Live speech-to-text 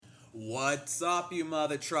What's up, you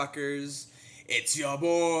mother truckers? It's your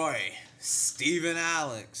boy, Steven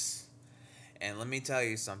Alex. And let me tell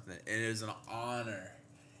you something. It is an honor.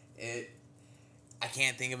 I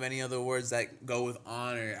can't think of any other words that go with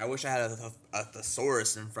honor. I wish I had a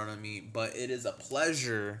thesaurus in front of me, but it is a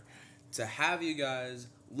pleasure to have you guys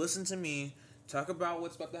listen to me talk about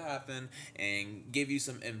what's about to happen and give you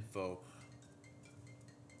some info.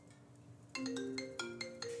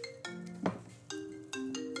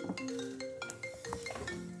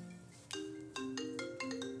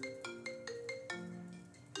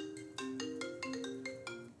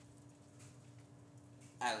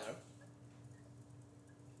 Hello.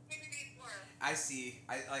 I see.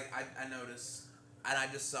 I notice, and I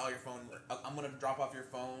just saw your phone. I'm gonna drop off your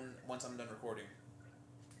phone once I'm done recording.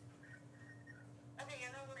 Okay, yeah,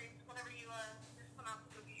 no worries. Whenever you just come out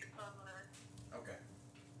to go get your phone, whatever. Okay.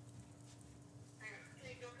 Alright,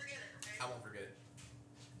 okay, don't forget it, okay? I won't forget it.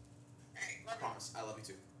 Alright, I love you. promise. I love you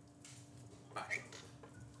too. Bye.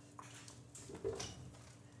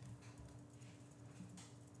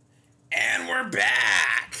 And we're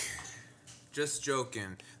back. Just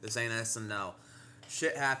joking. This ain't SNL.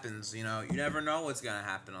 Shit happens, you know. You never know what's gonna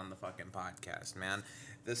happen on the fucking podcast, man.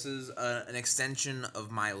 This is an extension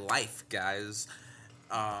of my life, guys.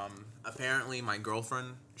 Apparently, my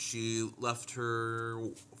girlfriend, she left her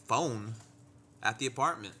phone at the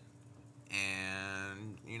apartment.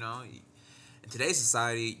 And, you know, in today's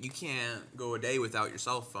society, you can't go a day without your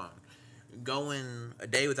cell phone. Going a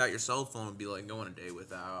day without your cell phone would be like going a day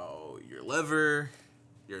without your liver,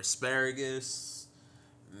 your asparagus,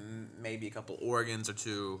 maybe a couple organs or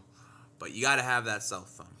two, but you gotta have that cell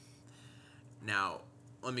phone. Now,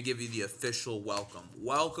 let me give you the official welcome.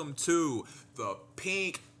 Welcome to the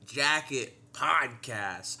Pink Jacket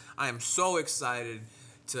Podcast. I am so excited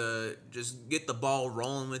to just get the ball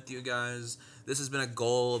rolling with you guys. This has been a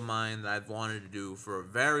goal of mine that I've wanted to do for a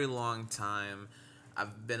very long time.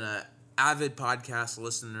 I've been an avid podcast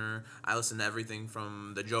listener. I listen to everything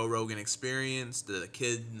from the Joe Rogan Experience to the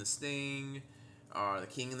Kid and the Sting, or the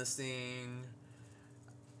King and the Sting,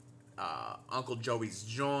 Uncle Joey's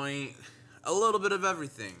Joint, a little bit of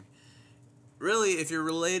everything. Really, if you're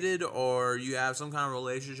related or you have some kind of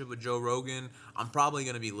relationship with Joe Rogan, I'm probably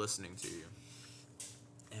going to be listening to you.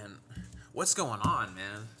 And what's going on,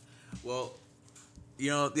 man? Well, you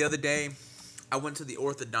know, the other day, I went to the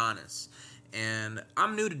orthodontist. And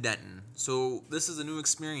I'm new to Denton, so this is a new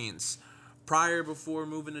experience. Before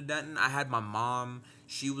moving to Denton, I had my mom.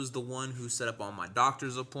 She was the one who set up all my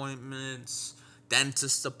doctor's appointments,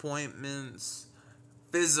 dentist appointments,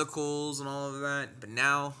 physicals, and all of that. But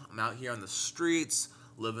now, I'm out here on the streets,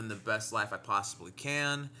 living the best life I possibly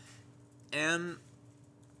can. And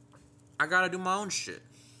I gotta do my own shit.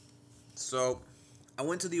 So, I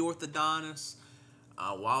went to the orthodontist.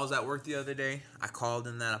 While I was at work the other day, I called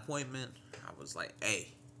in that appointment. I was like, hey,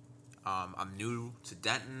 I'm new to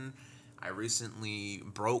Denton. I recently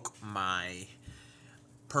broke my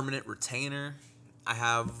permanent retainer. I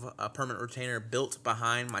have a permanent retainer built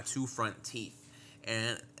behind my two front teeth.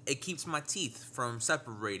 And it keeps my teeth from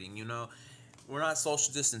separating, you know. We're not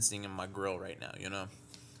social distancing in my grill right now, you know.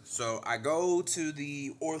 So I go to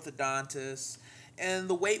the orthodontist, and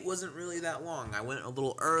the wait wasn't really that long. I went a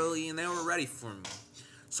little early, and they were ready for me.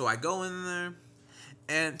 So I go in there,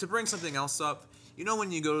 and to bring something else up, you know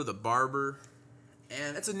when you go to the barber,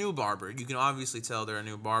 and it's a new barber. You can obviously tell they're a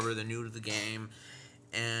new barber. They're new to the game,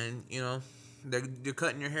 and, you know, they're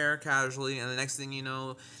cutting your hair casually, and the next thing you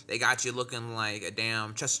know, they got you looking like a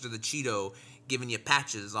damn Chester the Cheeto, giving you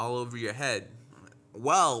patches all over your head.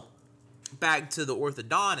 Well, back to the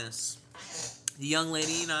orthodontist, the young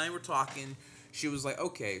lady and I were talking. She was like,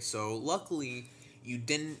 okay, so luckily you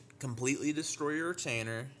didn't completely destroy your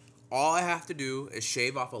retainer. All I have to do is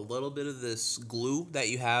shave off a little bit of this glue that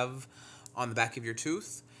you have on the back of your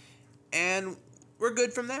tooth, and we're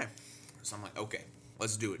good from there. So I'm like, okay,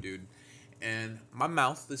 let's do it, dude. And my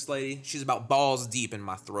mouth, this lady, she's about balls deep in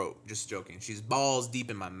my throat. Just joking. She's balls deep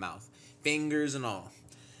in my mouth. Fingers and all.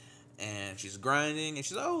 And she's grinding, and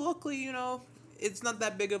she's like, oh, luckily, you know, it's not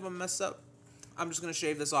that big of a mess up. I'm just going to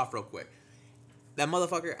shave this off real quick. That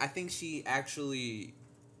motherfucker, I think she actually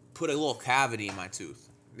put a little cavity in my tooth.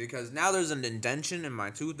 Because now there's an indentation in my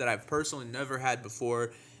tooth that I've personally never had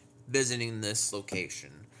before visiting this location.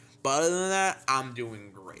 But other than that, I'm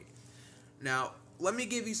doing great. Now, let me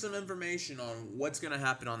give you some information on what's going to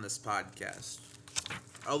happen on this podcast.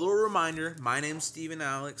 A little reminder, my name's Steven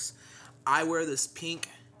Alex. I wear this pink,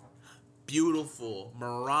 beautiful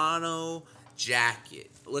Murano jacket.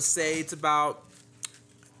 Let's say it's about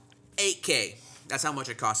 $8K. That's how much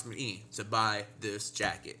it cost me to buy this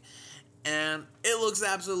jacket. and it looks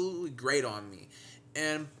absolutely great on me.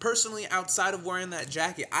 And personally, outside of wearing that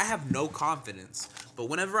jacket, I have no confidence. But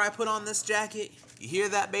whenever I put on this jacket, you hear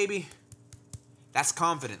that, baby? That's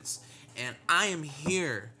confidence. And I am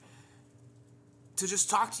here to just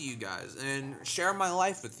talk to you guys and share my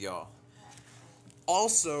life with y'all.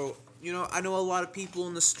 Also, I know a lot of people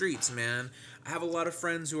in the streets, man. I have a lot of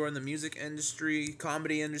friends who are in the music industry,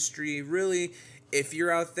 comedy industry. Really, if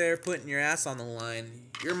you're out there putting your ass on the line,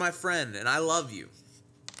 you're my friend, and I love you.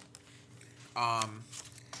 I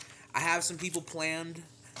have some people planned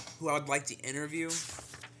who I would like to interview.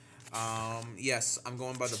 Yes, I'm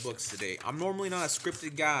going by the books today. I'm normally not a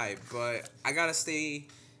scripted guy, but I gotta stay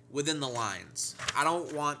within the lines. I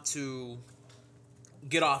don't want to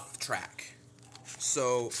get off track.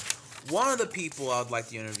 So, one of the people I would like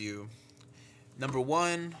to interview, number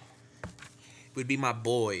one, would be my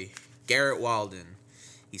boy, Garrett Walden.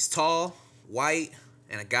 He's tall, white,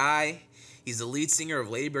 and a guy. He's the lead singer of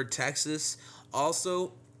Lady Bird, Texas.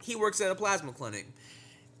 Also, he works at a plasma clinic.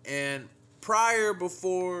 And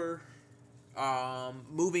before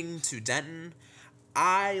moving to Denton,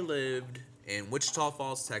 I lived in Wichita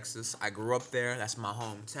Falls, Texas. I grew up there. That's my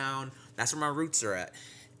hometown. That's where my roots are at.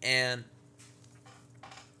 And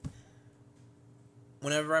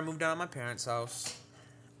whenever I moved out of my parents' house,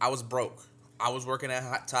 I was broke. I was working at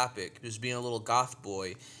Hot Topic, just being a little goth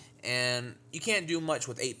boy. And you can't do much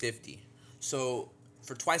with $8.50. So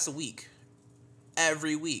for twice a week,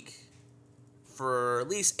 every week, for at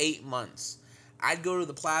least 8 months, I'd go to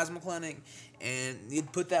the plasma clinic and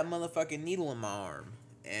they'd put that motherfucking needle in my arm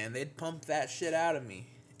and they'd pump that shit out of me.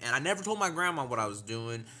 And I never told my grandma what I was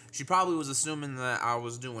doing. She probably was assuming that I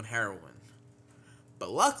was doing heroin. But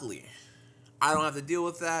luckily, I don't have to deal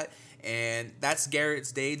with that, and that's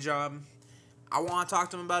Garrett's day job. I want to talk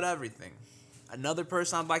to him about everything. Another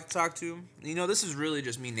person I'd like to talk to, this is really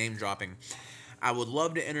just me name dropping. I would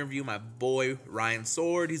love to interview my boy Ryan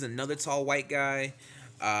Sword. He's another tall white guy.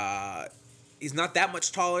 He's not that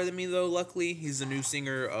much taller than me, though, luckily. He's the new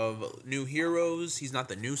singer of New Heroes. He's not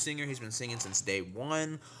the new singer. He's been singing since day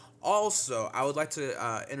one. Also, I would like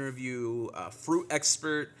to interview a fruit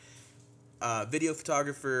expert, video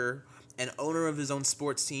photographer, and owner of his own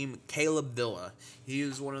sports team, Caleb Villa. He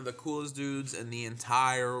is one of the coolest dudes in the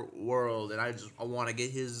entire world, and I want to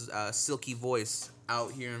get his silky voice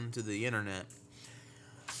out here into the internet.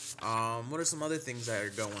 What are some other things that are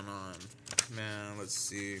going on? Man, let's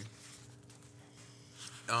see.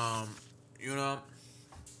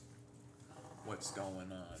 What's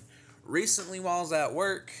going on? Recently, while I was at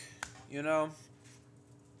work, when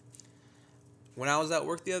I was at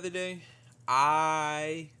work the other day,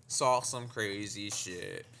 I saw some crazy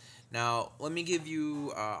shit. Now, let me give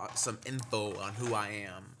you some info on who I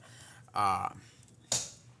am.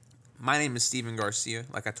 My name is Steven Garcia,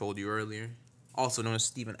 like I told you earlier. Also known as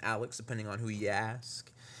Steven Alex, depending on who you ask.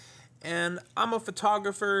 And I'm a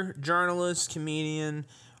photographer, journalist, comedian.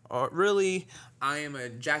 Really, I am a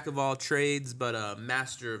jack of all trades, but a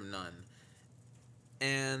master of none.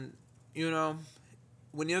 And,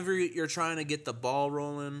 whenever you're trying to get the ball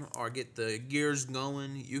rolling or get the gears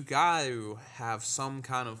going, you got to have some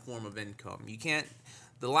kind of form of income.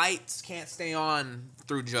 The lights can't stay on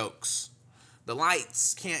through jokes.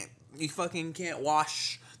 You fucking can't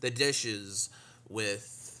wash the dishes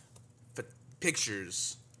with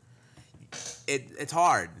pictures. It's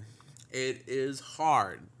hard. It is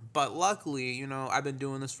hard. But luckily, I've been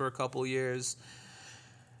doing this for a couple years.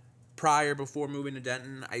 Before moving to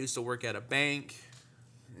Denton, I used to work at a bank.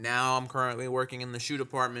 Now I'm currently working in the shoe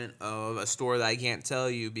department of a store that I can't tell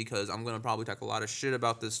you because I'm going to probably talk a lot of shit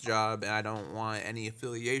about this job and I don't want any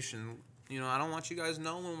affiliation. I don't want you guys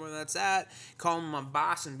knowing where that's at. Calling my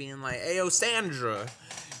boss and being like, "Hey, yo, Sandra,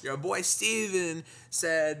 your boy Steven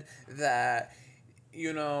said that,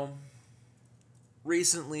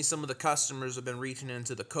 recently some of the customers have been reaching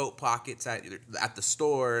into the coat pockets at the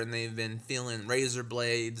store and they've been feeling razor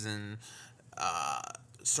blades and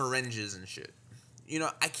syringes and shit."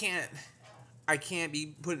 I can't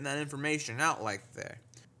be putting that information out like that.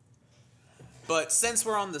 But since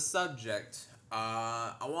we're on the subject,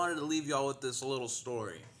 I wanted to leave y'all with this little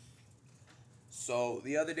story. So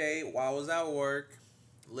the other day, while I was at work,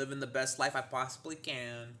 living the best life I possibly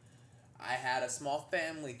can, I had a small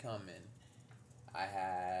family come in. I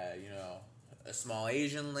had, a small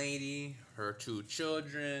Asian lady, her 2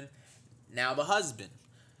 children, now the husband.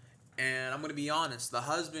 And I'm going to be honest, the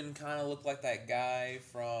husband kind of looked like that guy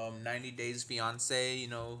from 90 Days Fiancé,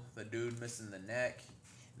 the dude missing the neck,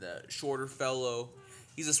 the shorter fellow.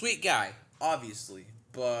 He's a sweet guy, obviously,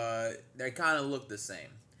 but they kind of look the same.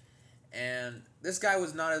 And this guy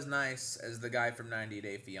was not as nice as the guy from 90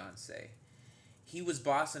 Day Fiancé. He was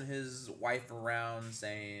bossing his wife around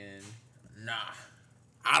saying, nah,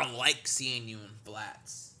 I don't like seeing you in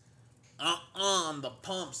flats. On the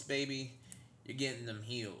pumps, baby. You're getting them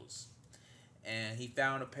heels. And he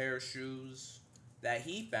found a pair of shoes that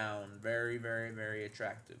he found very, very, very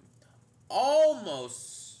attractive.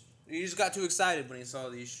 Almost. He just got too excited when he saw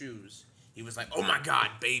these shoes. He was like, oh my God,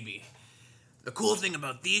 baby. The cool thing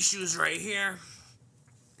about these shoes right here,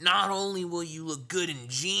 not only will you look good in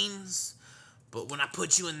jeans, but when I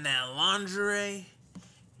put you in that lingerie,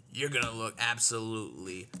 you're gonna look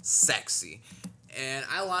absolutely sexy. And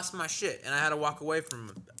I lost my shit, and I had to walk away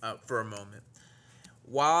from for a moment.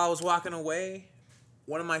 While I was walking away,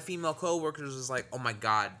 one of my female coworkers was like, oh my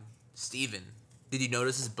God, Steven, did you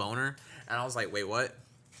notice his boner? And I was like, wait, what?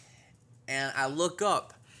 And I look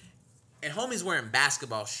up, and homie's wearing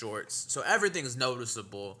basketball shorts, so everything's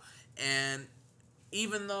noticeable. And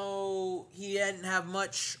even though he didn't have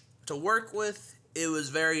much to work with, it was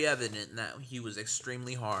very evident that he was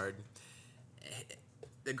extremely hard.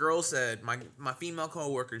 The girl said, my female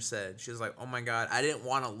coworker said, she was like, oh my God, I didn't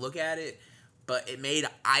want to look at it, but it made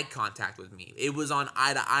eye contact with me. It was on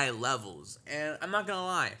eye-to-eye levels. And I'm not going to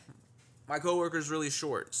lie, my coworker's really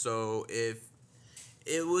short, so if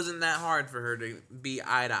it wasn't that hard for her to be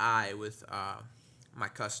eye-to-eye with my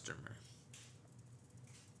customer.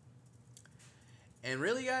 And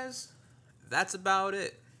really, guys, that's about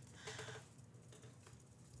it.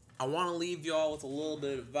 I want to leave y'all with a little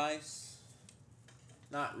bit of advice.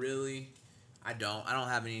 Not really. I don't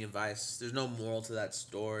have any advice. There's no moral to that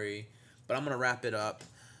story. But I'm going to wrap it up.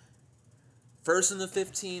 1st and the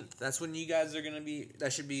 15th, that's when you guys are going to be,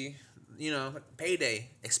 that should be, payday.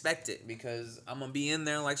 Expect it, because I'm going to be in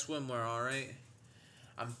there like swimwear, all right?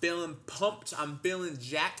 I'm feeling pumped, I'm feeling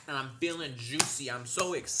jacked, and I'm feeling juicy. I'm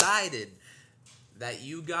so excited that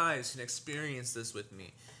you guys can experience this with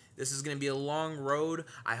me. This is going to be a long road.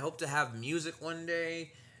 I hope to have music one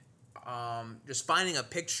day. Just finding a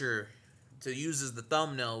picture to use as the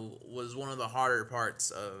thumbnail was one of the harder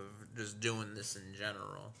parts of just doing this in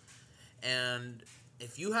general. And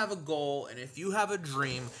if you have a goal and if you have a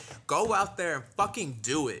dream, go out there and fucking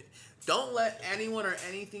do it. Don't let anyone or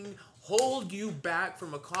anything hold you back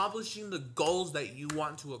from accomplishing the goals that you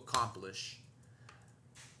want to accomplish.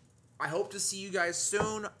 I hope to see you guys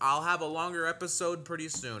soon. I'll have a longer episode pretty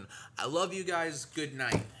soon. I love you guys. Good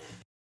night.